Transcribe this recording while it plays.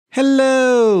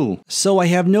Hello! So I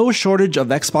have no shortage of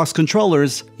Xbox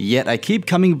controllers, yet I keep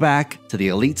coming back to the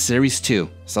Elite Series 2.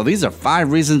 So these are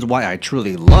 5 reasons why I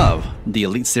truly love the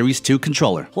Elite Series 2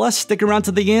 controller. Plus, stick around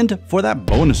to the end for that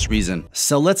bonus reason.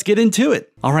 So let's get into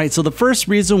it. Alright, so the first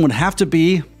reason would have to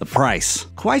be the price.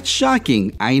 Quite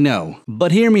shocking, I know,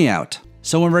 but hear me out.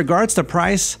 So in regards to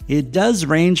price, it does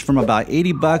range from about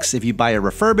 80 bucks if you buy it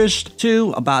refurbished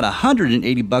to about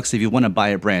 180 bucks if you want to buy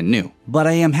it brand new. But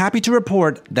I am happy to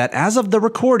report that as of the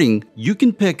recording, you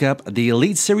can pick up the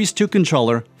Elite Series 2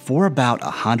 controller for about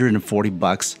 140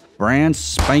 bucks, brand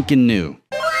spanking new.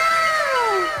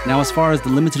 Now, as far as the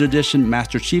limited edition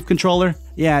Master Chief controller,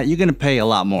 yeah, you're gonna pay a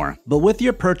lot more. But with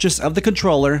your purchase of the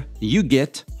controller, you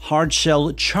get hard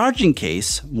shell charging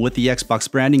case with the Xbox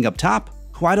branding up top,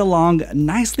 quite a long,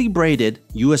 nicely braided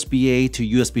USB-A to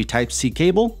USB Type-C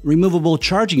cable, removable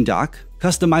charging dock,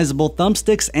 customizable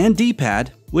thumbsticks and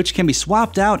D-pad, which can be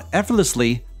swapped out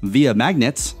effortlessly via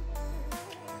magnets.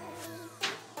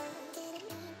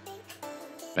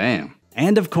 Bam.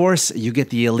 And of course, you get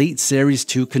the Elite Series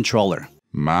 2 controller.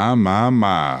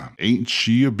 My, ain't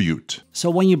she a beaut? So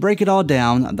when you break it all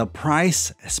down, the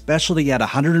price, especially at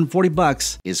 140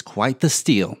 bucks, is quite the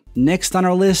steal. Next on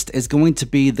our list is going to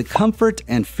be the comfort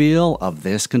and feel of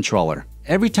this controller.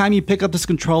 Every time you pick up this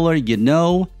controller, you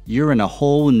know you're in a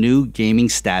whole new gaming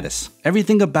status.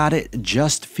 Everything about it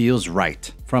just feels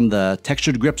right. From the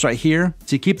textured grips right here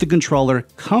to keep the controller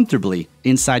comfortably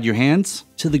inside your hands,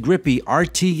 to the grippy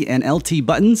RT and LT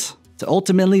buttons, to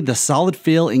ultimately the solid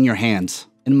feel in your hands.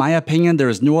 In my opinion, there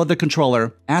is no other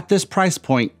controller at this price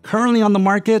point currently on the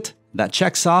market that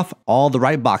checks off all the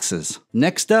right boxes.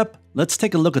 Next up, let's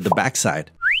take a look at the backside.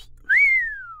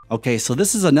 Okay, so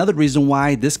this is another reason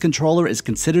why this controller is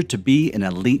considered to be an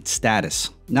elite status.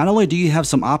 Not only do you have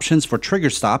some options for trigger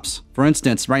stops, for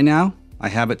instance, right now, I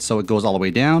have it so it goes all the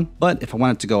way down, but if I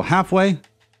want it to go halfway,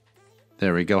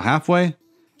 there we go, halfway.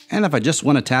 And if I just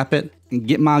want to tap it and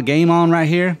get my game on right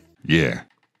here, yeah,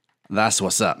 that's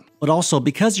what's up. But also,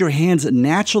 because your hands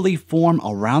naturally form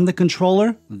around the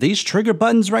controller, these trigger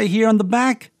buttons right here on the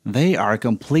back, they are a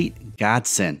complete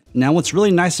godsend. Now, what's really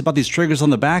nice about these triggers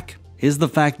on the back is the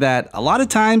fact that a lot of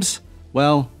times,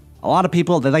 well, a lot of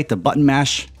people, they like to button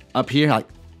mash up here, like,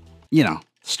 you know,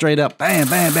 straight up, bam,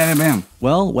 bam, bam, bam.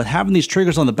 Well, with having these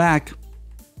triggers on the back,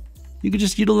 you can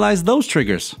just utilize those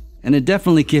triggers, and it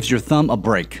definitely gives your thumb a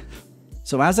break.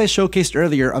 So as I showcased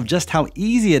earlier of just how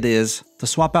easy it is to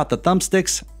swap out the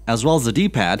thumbsticks as well as the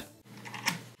D-pad,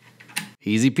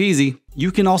 easy peasy.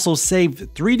 You can also save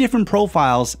 3 different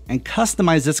profiles and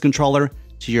customize this controller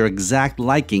to your exact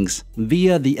likings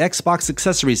via the Xbox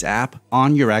Accessories app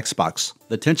on your Xbox.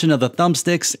 The tension of the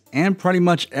thumbsticks and pretty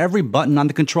much every button on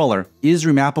the controller is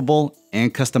remappable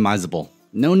and customizable.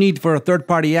 No need for a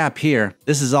third-party app here.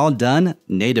 This is all done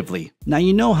natively. Now,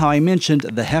 you know how I mentioned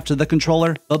the heft of the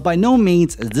controller, but by no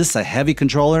means is this a heavy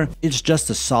controller. It's just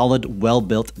a solid,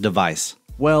 well-built device.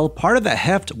 Well, part of that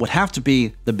heft would have to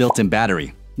be the built-in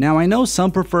battery. Now, I know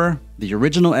some prefer the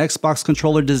original Xbox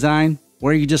controller design,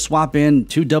 where you just swap in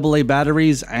 2 AA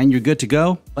batteries and you're good to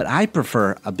go, but I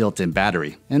prefer a built-in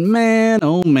battery. And man,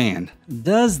 oh man,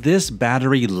 does this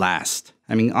battery last?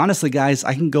 I mean, honestly guys,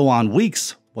 I can go on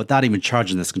weeks without even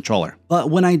charging this controller. But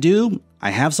when I do, I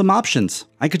have some options.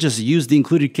 I could just use the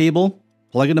included cable,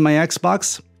 plug it into my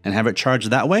Xbox, and have it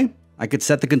charged that way. I could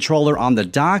set the controller on the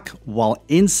dock while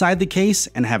inside the case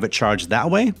and have it charged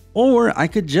that way. Or I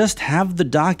could just have the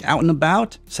dock out and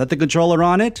about, set the controller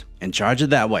on it, and charge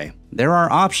it that way. There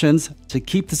are options to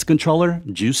keep this controller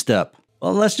juiced up.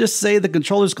 Well, let's just say the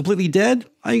controller is completely dead.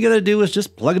 All you gotta do is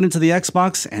just plug it into the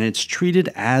Xbox and it's treated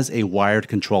as a wired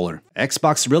controller.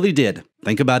 Xbox really did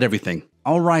think about everything.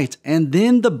 Alright, and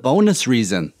then the bonus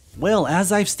reason. Well,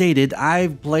 as I've stated,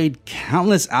 I've played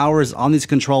countless hours on these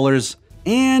controllers,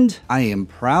 and I am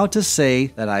proud to say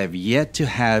that I have yet to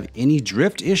have any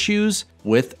drift issues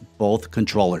with both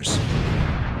controllers.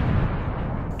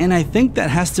 And I think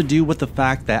that has to do with the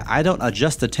fact that I don't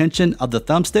adjust the tension of the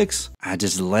thumbsticks, I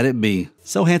just let it be.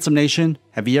 So Handsome Nation,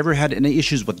 have you ever had any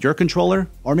issues with your controller?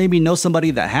 Or maybe know somebody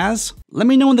that has? Let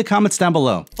me know in the comments down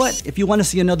below. But if you want to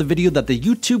see another video that the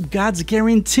YouTube gods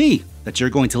guarantee that you're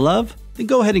going to love, then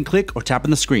go ahead and click or tap on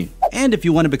the screen. And if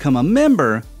you want to become a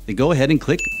member, then go ahead and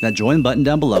click that join button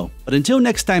down below. But until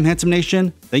next time, Handsome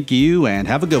Nation, thank you and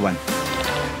have a good one.